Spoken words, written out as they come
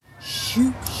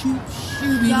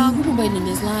Y'all, we've been waiting in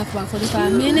this line for about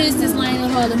 45 minutes. This line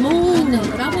ain't hardly move. No,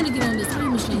 but I want to get on this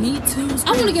screen machine. Me too.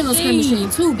 I want to get on the screen machine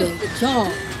too, baby.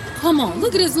 Y'all, come on,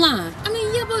 look at this line. I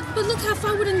mean, yeah, but look how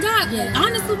far we done got. Yeah,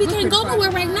 honestly, we can't go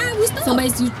nowhere right now. We stuck. So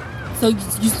basically,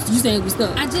 you saying we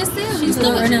stuck? I just said we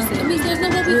stuck right now. I mean, there's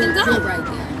nowhere we can go right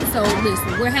there. So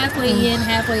listen, we're halfway in,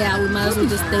 halfway out. We might as well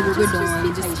just stay what we're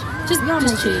doing.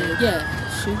 Just chill. Yeah.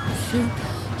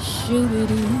 Shoot it.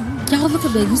 Y'all look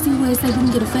at that. You see where it say we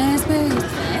can get a fast pass?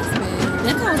 Fast pass?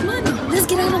 That costs money. Let's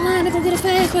get out of line and go get a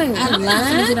fast pass. Out of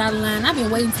line? Get out of line. I've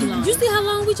been waiting too long. You see how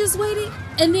long we just waited?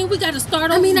 And then we got to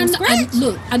start over from scratch.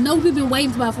 Look, I know we've been waiting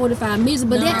for about 45 minutes,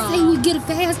 but that say we get a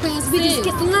fast pass, we just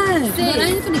skip the line. But I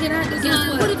ain't finna get out this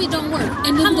line. What if it don't work?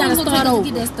 And then we got to start over.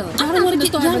 Get that stuff. Y'all don't want to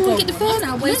get the fast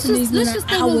pass. Let's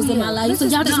just hours of my life. So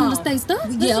y'all just want to stay stuck?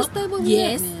 Let's just stay where we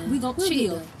at. Yes. We gonna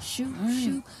chill.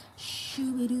 Shoot.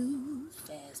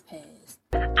 Fast pass.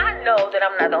 I know that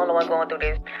I'm not the only one going through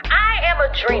this. I am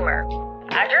a dreamer.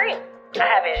 I dream. I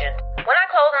have vision. When I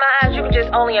close my eyes, you can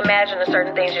just only imagine the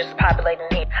certain things just populating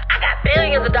here. I got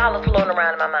billions of dollars floating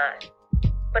around in my mind.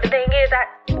 But the thing is,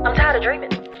 I'm tired of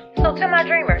dreaming. So to my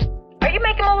dreamers, are you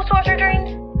making moves towards your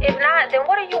dreams? If not, then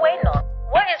what are you waiting on?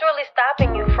 What is really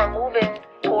stopping you from moving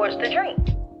towards the dream?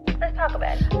 Let's talk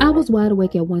about it. I was wide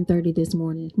awake at 1:30 this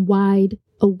morning. Wide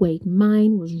awake.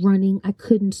 Mine was running. I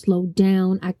couldn't slow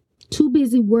down. I too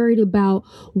busy worried about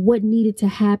what needed to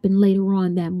happen later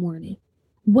on that morning.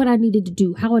 What I needed to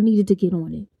do, how I needed to get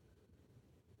on it.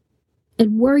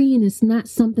 And worrying is not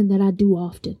something that I do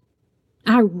often.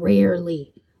 I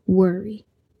rarely worry.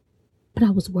 But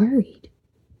I was worried.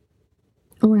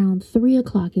 Around 3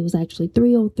 o'clock, it was actually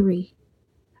 3:03,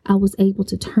 I was able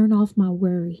to turn off my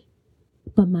worry.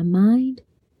 But my mind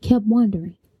kept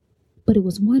wandering. But it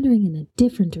was wandering in a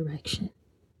different direction.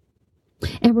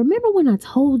 And remember when I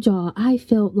told y'all I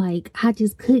felt like I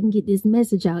just couldn't get this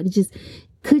message out. It just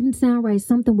couldn't sound right.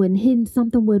 Something wasn't hitting.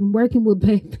 Something wasn't working with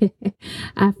baby.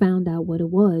 I found out what it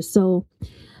was. So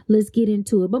let's get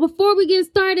into it. But before we get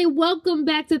started, welcome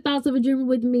back to Thoughts of a Dreamer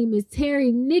with me, Miss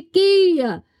Terry Nikki.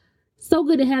 So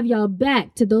good to have y'all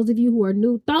back. To those of you who are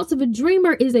new, Thoughts of a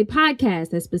Dreamer is a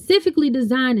podcast that's specifically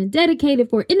designed and dedicated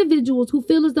for individuals who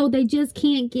feel as though they just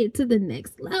can't get to the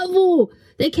next level.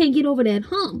 They can't get over that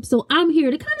hump. So I'm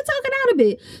here to kind of talk it out a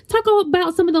bit. Talk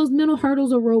about some of those mental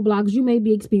hurdles or roadblocks you may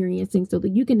be experiencing so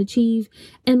that you can achieve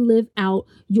and live out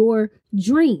your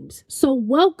dreams. So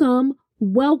welcome.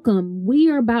 We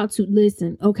are about to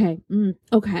listen. Okay.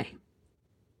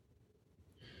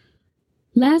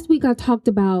 Last week, I talked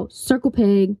about circle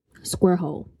peg, square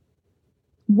hole.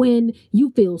 When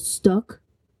you feel stuck,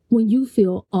 when you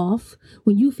feel off,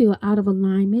 when you feel out of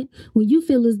alignment, when you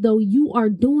feel as though you are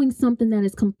doing something that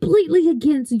is completely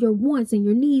against your wants and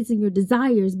your needs and your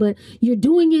desires, but you're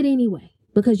doing it anyway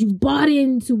because you've bought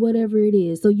into whatever it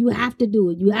is. So you have to do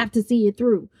it. You have to see it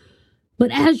through.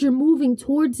 But as you're moving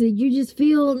towards it, you just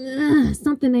feel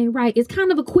something ain't right. It's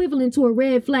kind of equivalent to a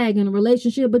red flag in a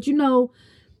relationship, but you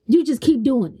just keep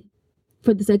doing it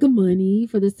for the sake of money,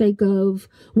 for the sake of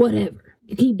whatever.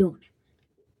 You keep doing it.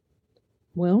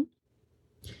 Well,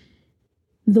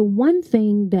 the one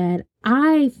thing that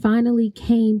I finally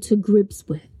came to grips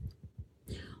with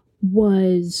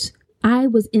was I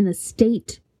was in a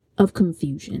state of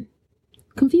confusion.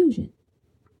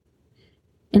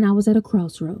 And I was at a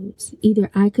crossroads.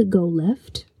 Either I could go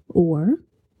left or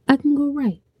I can go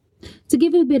right. To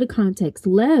give it a bit of context,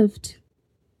 left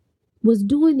was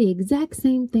doing the exact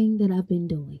same thing that I've been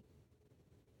doing.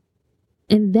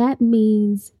 And that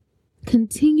means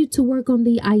continue to work on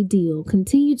the ideal,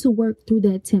 continue to work through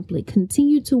that template,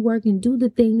 continue to work and do the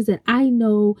things that I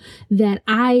know that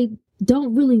I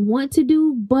don't really want to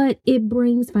do, but it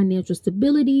brings financial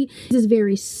stability. It's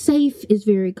very safe. It's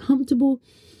very comfortable.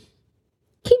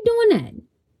 Keep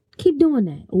doing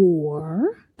that.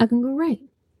 Or I can go right.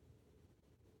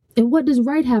 And what does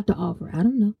right have to offer? I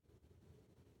don't know.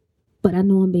 But I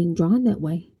know I'm being drawn that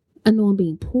way. I know I'm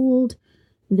being pulled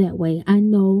that way. I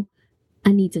know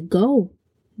I need to go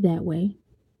that way.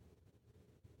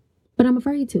 But I'm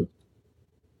afraid to.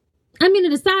 I mean,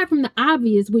 and aside from the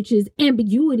obvious, which is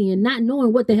ambiguity and not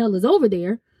knowing what the hell is over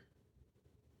there,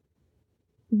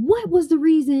 what was the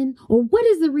reason, or what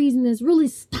is the reason that's really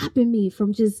stopping me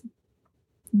from just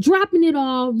dropping it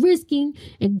all, risking,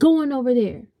 and going over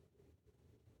there?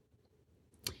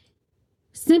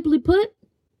 Simply put,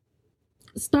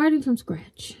 starting from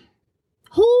scratch.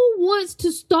 Who wants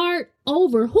to start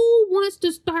over? Who wants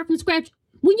to start from scratch?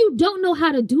 When you don't know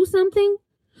how to do something,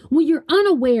 When you're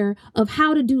unaware of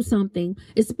how to do something,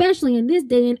 especially in this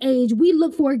day and age, we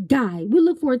look for a guide, we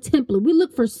look for a template, we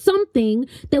look for something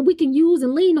that we can use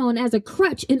and lean on as a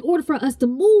crutch in order for us to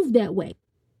move that way.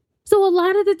 So a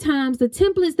lot of the times, the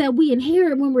templates that we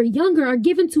inherit when we're younger are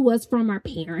given to us from our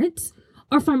parents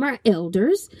or from our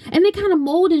elders, and they kind of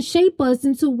mold and shape us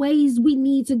into ways we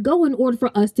need to go in order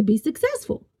for us to be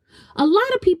successful. A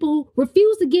lot of people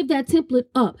refuse to give that template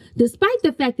up, despite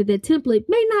the fact that that template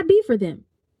may not be for them.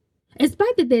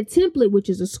 Despite that template, which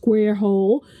is a square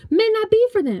hole, may not be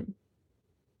for them.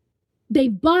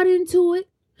 They've bought into it,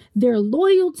 they're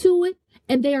loyal to it,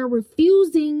 and they are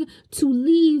refusing to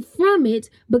leave from it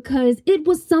because it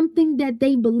was something that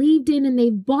they believed in and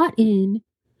they've bought in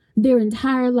their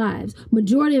entire lives,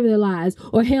 majority of their lives,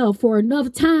 or hell, for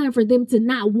enough time for them to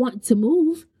not want to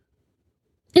move.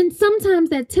 And sometimes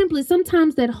that template,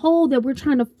 sometimes that hole that we're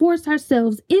trying to force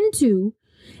ourselves into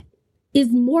is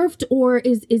morphed or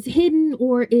is hidden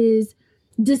or is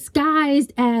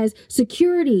disguised as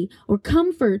security or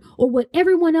comfort or what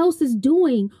everyone else is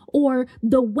doing or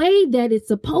the way that it's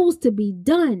supposed to be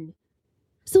done.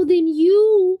 So then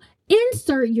you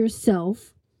insert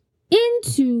yourself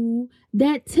into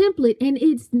that template and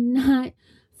it's not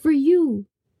for you.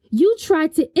 You try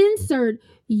to insert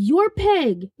your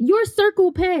peg, your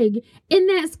circle peg in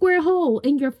that square hole,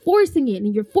 and you're forcing it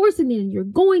and you're forcing it and you're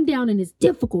going down, and it's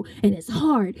difficult and it's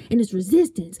hard and it's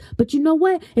resistance. But you know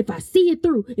what? If I see it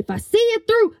through,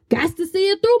 got to see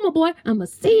it through, my boy. I'm going to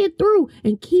see it through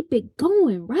and keep it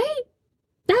going, right?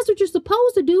 That's what you're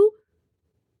supposed to do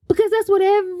because that's what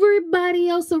everybody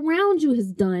else around you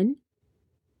has done.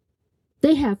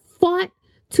 They have fought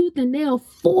tooth and nail,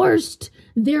 forced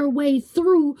their way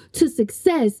through to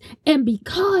success. And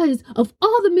because of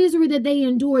all the misery that they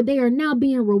endured, they are now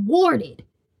being rewarded.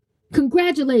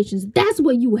 Congratulations. That's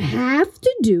what you have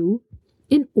to do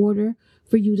in order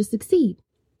for you to succeed.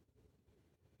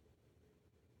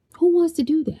 Who wants to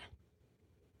do that?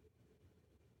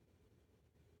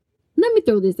 Let me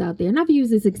throw this out there. And I've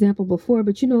used this example before,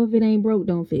 but if it ain't broke,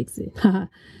 don't fix it.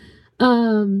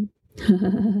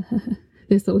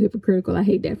 That's so hypocritical. I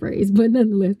hate that phrase, but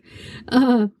nonetheless,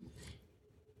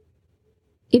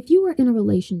 if you are in a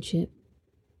relationship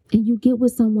and you get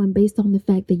with someone based on the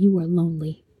fact that you are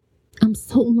lonely, I'm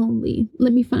so lonely,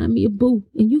 let me find me a boo,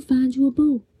 and you find you a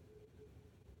boo.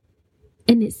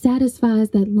 And it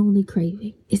satisfies that lonely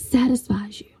craving. It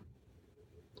satisfies you.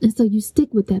 And so you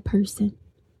stick with that person.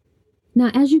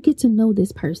 Now, as you get to know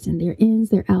this person, their ins,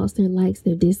 their outs, their likes,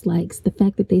 their dislikes, the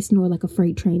fact that they snore like a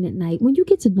freight train at night, when you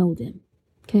get to know them,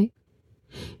 okay,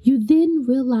 you then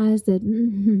realize that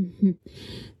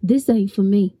this ain't for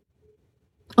me.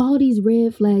 All these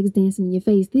red flags dancing in your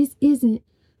face, this isn't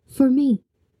for me.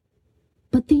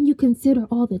 But then you consider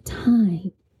all the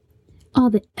time, all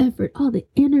the effort, all the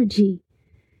energy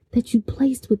that you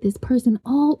placed with this person,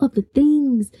 all of the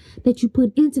things that you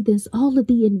put into this, all of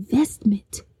the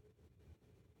investment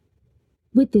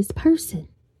with this person.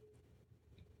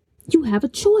 You have a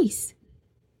choice.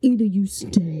 Either you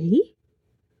stay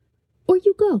or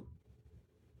you go.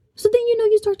 So then,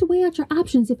 you start to weigh out your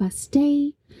options. If I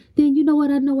stay, then you know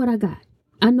what? I know what I got.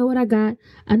 I know what I got.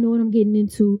 I know what I'm getting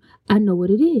into. I know what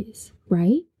it is,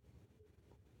 right?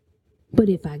 But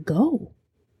if I go,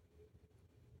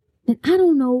 then I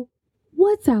don't know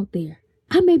what's out there.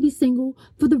 I may be single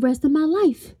for the rest of my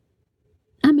life.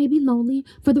 I may be lonely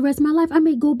for the rest of my life. I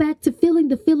may go back to feeling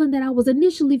the feeling that I was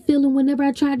initially feeling whenever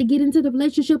I tried to get into the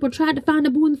relationship or tried to find a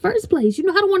boo in the first place. I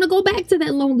don't want to go back to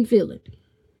that lonely feeling.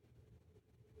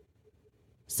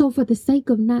 So for the sake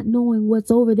of not knowing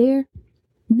what's over there,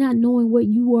 not knowing what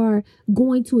you are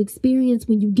going to experience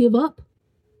when you give up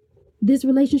this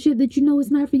relationship that you know is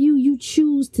not for you, you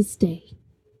choose to stay.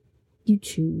 You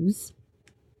choose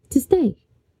to stay.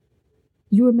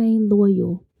 You remain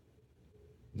loyal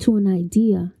to an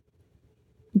idea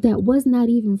that was not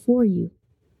even for you.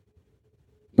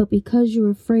 But because you're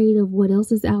afraid of what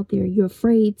else is out there, you're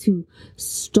afraid to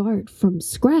start from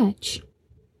scratch,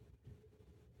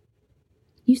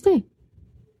 you stay.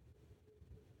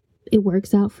 It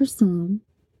works out for some,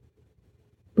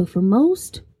 but for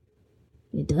most,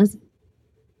 it doesn't.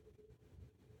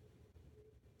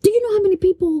 Do you know how many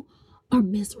people are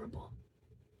miserable?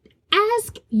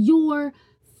 Ask your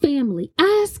family,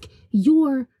 ask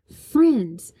your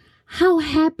friends how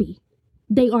happy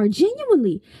they are,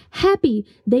 genuinely happy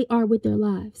they are with their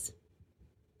lives.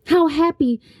 How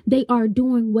happy they are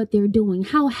doing what they're doing.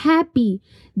 How happy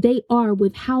they are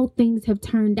with how things have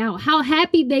turned out. How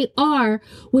happy they are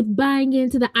with buying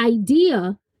into the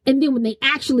idea. And then when they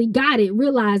actually got it,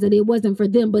 realize that it wasn't for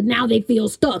them, but now they feel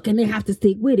stuck and they have to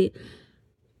stick with it.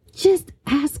 Just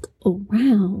ask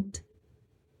around.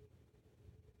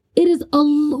 It is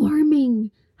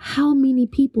alarming how many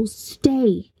people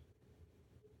stay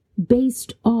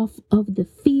based off of the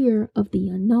fear of the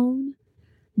unknown,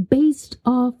 based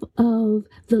off of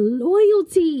the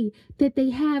loyalty that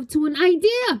they have to an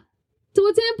idea, to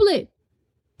a template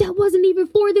that wasn't even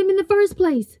for them in the first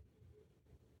place.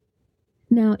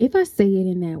 Now, if I say it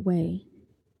in that way,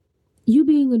 you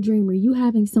being a dreamer, you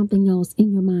having something else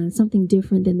in your mind, something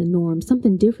different than the norm,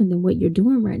 something different than what you're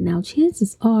doing right now,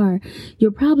 chances are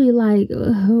you're probably like,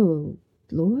 oh,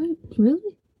 Lord,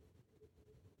 really?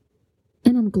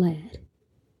 And I'm glad.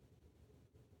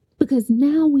 Because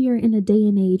now we are in a day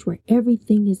and age where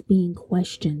everything is being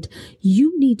questioned.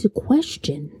 You need to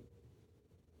question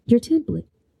your template.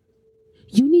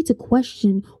 You need to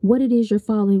question what it is you're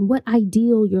following, what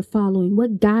ideal you're following,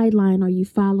 what guideline are you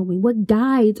following, what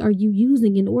guides are you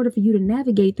using in order for you to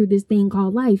navigate through this thing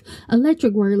called life.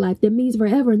 Electric word life, that means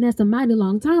forever, and that's a mighty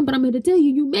long time. But I'm here to tell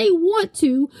you, you may want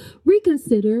to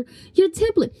reconsider your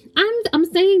template. I'm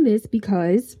saying this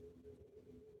because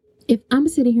if I'm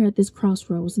sitting here at this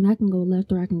crossroads and I can go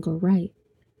left or I can go right,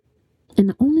 and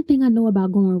the only thing I know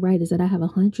about going right is that I have a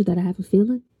hunch or that I have a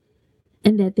feeling,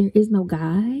 and that there is no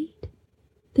guide,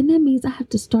 then that means I have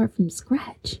to start from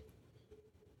scratch.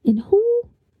 And who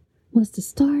wants to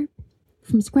start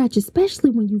from scratch, especially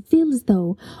when you feel as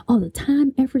though all the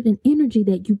time, effort, and energy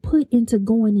that you put into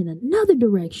going in another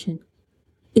direction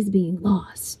is being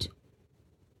lost?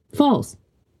 False.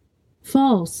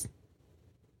 False.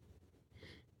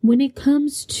 When it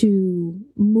comes to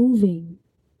moving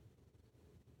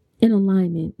in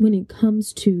alignment, when it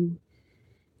comes to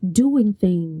doing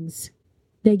things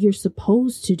that you're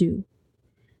supposed to do,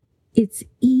 it's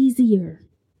easier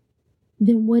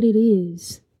than what it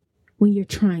is when you're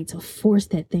trying to force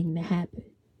that thing to happen.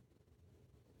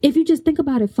 If you just think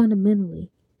about it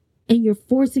fundamentally, and you're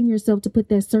forcing yourself to put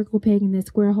that circle peg in that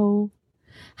square hole,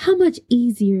 how much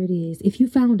easier it is if you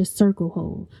found a circle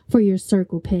hole for your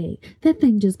circle peg. That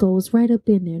thing just goes right up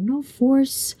in there. No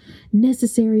force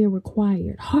necessary or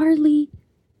required. Hardly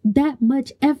that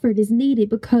much effort is needed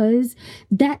because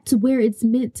that's where it's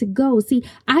meant to go. See,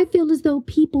 I feel as though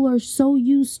people are so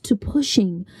used to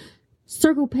pushing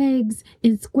circle pegs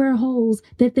in square holes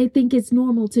that they think it's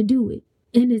normal to do it.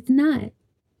 And it's not.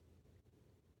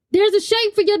 There's a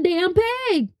shape for your damn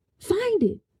peg. Find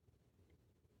it.